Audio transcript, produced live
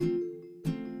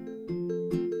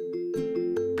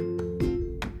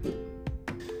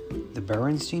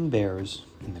Berenstain Bears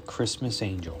and the Christmas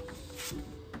Angel.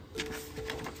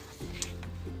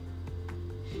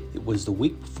 It was the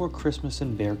week before Christmas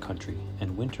in Bear Country,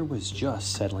 and winter was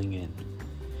just settling in.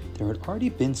 There had already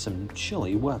been some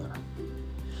chilly weather.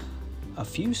 A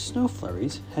few snow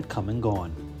flurries had come and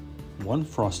gone. One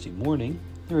frosty morning,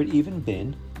 there had even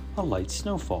been a light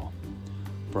snowfall.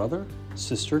 Brother,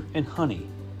 sister, and Honey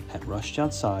had rushed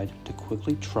outside to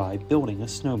quickly try building a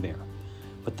snow bear,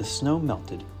 but the snow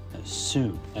melted as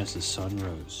soon as the sun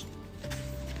rose.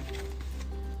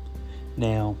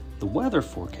 Now, the weather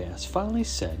forecast finally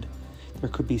said there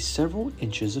could be several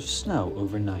inches of snow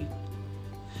overnight.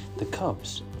 The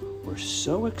cubs were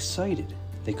so excited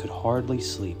they could hardly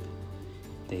sleep.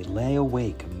 They lay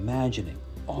awake imagining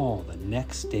all the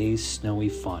next day's snowy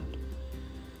fun.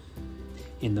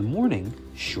 In the morning,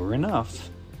 sure enough,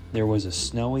 there was a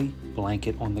snowy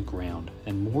blanket on the ground,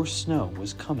 and more snow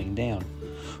was coming down.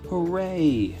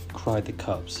 "Hooray!" cried the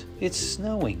cubs. "It's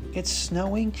snowing! It's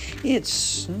snowing! It's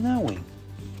snowing!"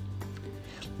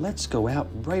 "Let's go out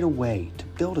right away to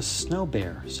build a snow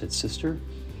bear," said Sister.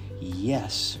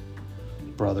 "Yes,"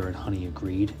 Brother and Honey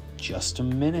agreed. "Just a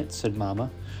minute," said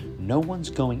Mama. "No one's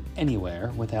going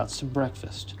anywhere without some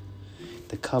breakfast."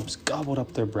 The cubs gobbled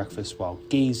up their breakfast while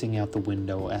gazing out the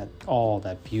window at all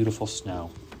that beautiful snow.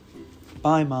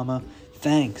 "Bye, Mama.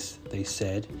 Thanks," they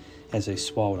said as they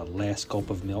swallowed a last gulp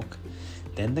of milk.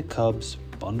 Then the cubs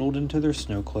bundled into their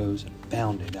snow clothes and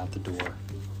bounded out the door.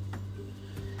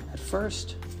 At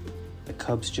first, the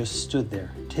cubs just stood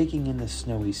there, taking in the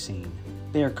snowy scene.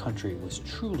 Bear Country was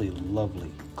truly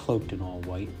lovely, cloaked in all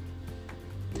white.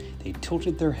 They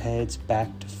tilted their heads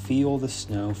back to feel the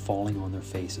snow falling on their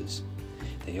faces.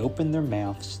 They opened their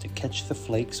mouths to catch the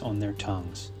flakes on their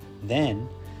tongues. Then,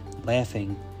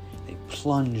 laughing, they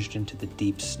plunged into the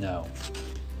deep snow.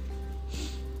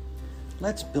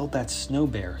 "Let's build that snow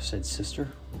bear," said Sister.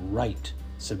 "Right,"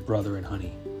 said Brother and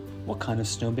Honey. "What kind of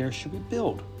snow bear should we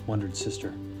build?" wondered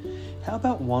Sister. "How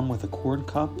about one with a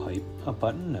corncob pipe, a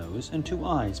button nose, and 2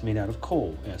 eyes made out of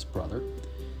coal?" asked Brother.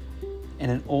 "And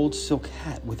an old silk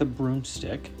hat with a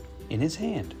broomstick in his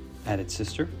hand," added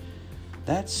Sister.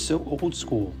 "That's so old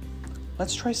school.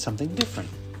 Let's try something different."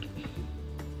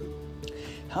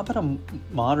 "How about a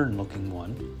modern-looking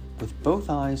one with both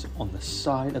eyes on the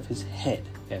side of his head?"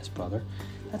 asked Brother.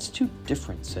 "That's too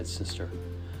different," said Sister.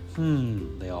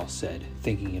 They all said,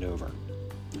 thinking it over.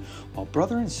 While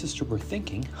Brother and Sister were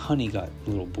thinking, Honey got a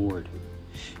little bored.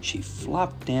 She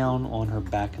flopped down on her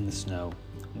back in the snow,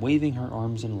 waving her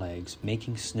arms and legs,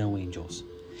 making snow angels.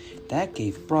 That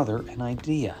gave Brother an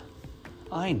idea.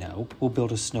 "I know, we'll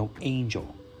build a snow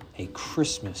angel, a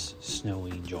Christmas snow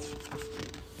angel."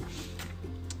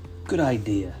 "Good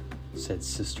idea," said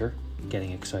Sister,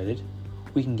 getting excited.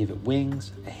 "We can give it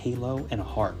wings, a halo, and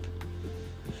a harp."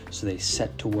 So they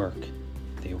set to work.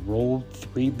 They rolled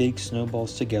 3 big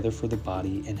snowballs together for the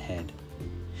body and head.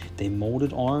 They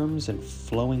molded arms and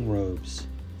flowing robes.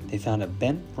 They found a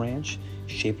bent branch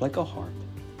shaped like a harp.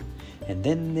 And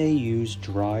then they used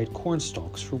dried corn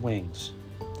stalks for wings.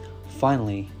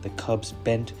 Finally, the cubs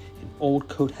bent an old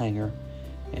coat hanger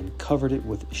and covered it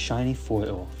with shiny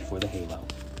foil for the halo.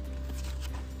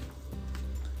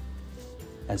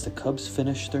 As the cubs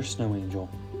finished their snow angel,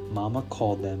 Mama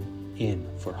called them in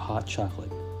for hot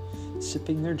chocolate.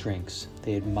 Sipping their drinks,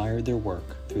 they admired their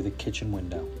work through the kitchen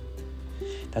window.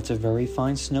 "That's a very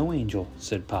fine snow angel,"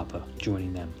 said Papa,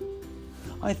 joining them.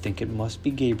 "I think it must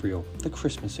be Gabriel, the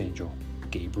Christmas angel."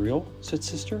 "Gabriel?" said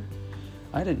Sister.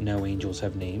 "I didn't know angels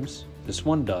have names." "This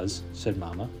one does," said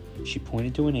Mama. She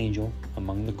pointed to an angel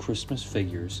among the Christmas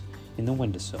figures in the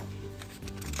windowsill.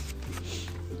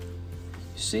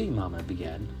 "You see," Mama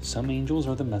began, "some angels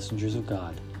are the messengers of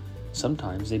God.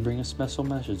 Sometimes they bring a special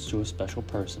message to a special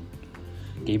person.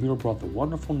 Gabriel brought the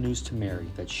wonderful news to Mary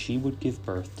that she would give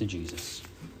birth to Jesus."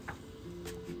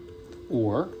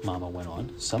 "Or," Mama went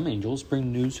on, "some angels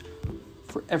bring news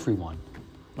for everyone,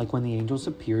 like when the angels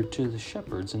appeared to the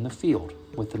shepherds in the field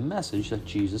with the message that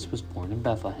Jesus was born in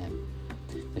Bethlehem.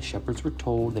 The shepherds were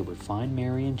told they would find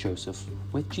Mary and Joseph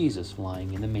with Jesus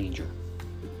lying in the manger."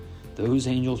 "Those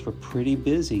angels were pretty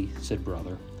busy," said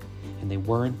Brother. "And they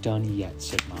weren't done yet,"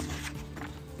 said Mama.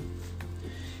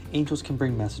 "Angels can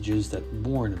bring messages that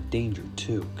warn of danger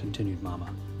too," continued Mama.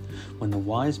 "When the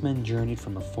wise men journeyed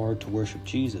from afar to worship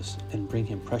Jesus and bring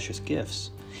him precious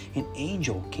gifts, an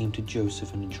angel came to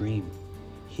Joseph in a dream.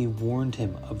 He warned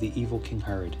him of the evil King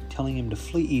Herod, telling him to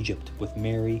flee Egypt with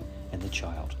Mary and the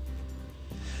child."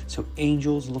 "So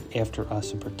angels look after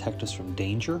us and protect us from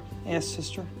danger?" asked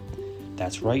Sister.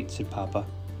 "That's right," said Papa.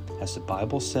 "As the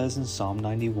Bible says in Psalm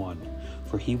 91,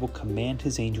 for he will command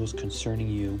his angels concerning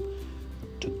you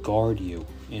to guard you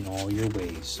in all your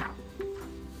ways."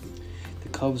 The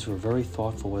cubs were very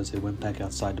thoughtful as they went back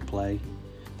outside to play.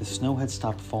 The snow had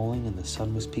stopped falling and the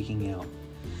sun was peeking out.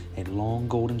 A long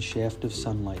golden shaft of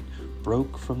sunlight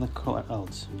broke from the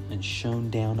clouds and shone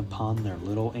down upon their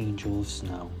little angel of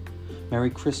snow. "Merry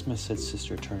Christmas," said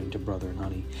Sister, turning to Brother and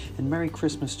Honey. "And Merry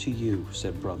Christmas to you,"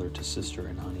 said Brother to Sister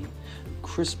and Honey.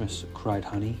 "Christmas," cried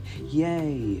Honey.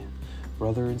 "Yay!"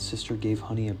 Brother and Sister gave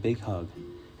Honey a big hug,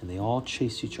 and they all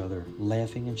chased each other,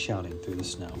 laughing and shouting through the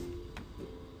snow.